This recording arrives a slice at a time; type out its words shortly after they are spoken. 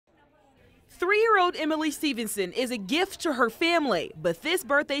3-year-old Emily Stevenson is a gift to her family, but this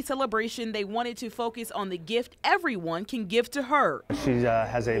birthday celebration, they wanted to focus on the gift everyone can give to her. She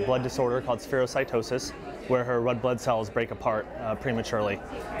has a blood disorder called spherocytosis, where her red blood cells break apart prematurely.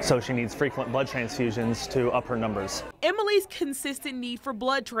 So she needs frequent blood transfusions to up her numbers. Emily's consistent need for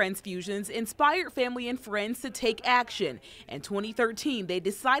blood transfusions inspired family and friends to take action. In 2013, they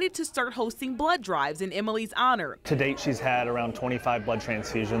decided to start hosting blood drives in Emily's honor. To date, she's had around 25 blood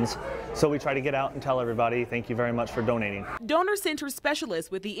transfusions. So we try to get out and tell everybody, thank you very much for donating. Donor Center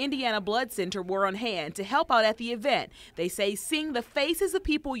specialists with the Indiana Blood Center were on hand to help out at the event. They say seeing the faces of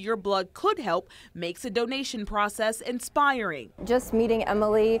people your blood could help makes the donation process inspiring. Just meeting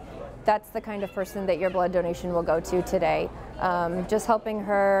Emily, that's the kind of person that your blood donation will go to today. Just helping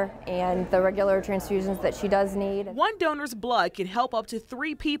her and the regular transfusions that she does need. One donor's blood can help up to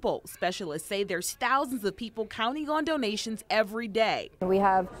 3 people. Specialists say there's thousands of people counting on donations every day. We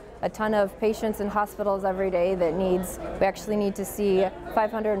have a ton of patients in hospitals every day that we actually need to see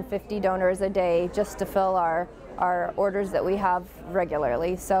 550 donors a day just to fill our orders that we have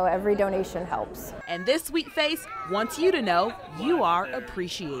regularly. So every donation helps. And this sweet face wants you to know you are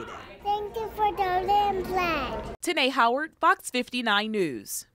appreciated. Thank you for donating blood. Tanae Howard, Fox 59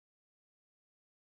 News.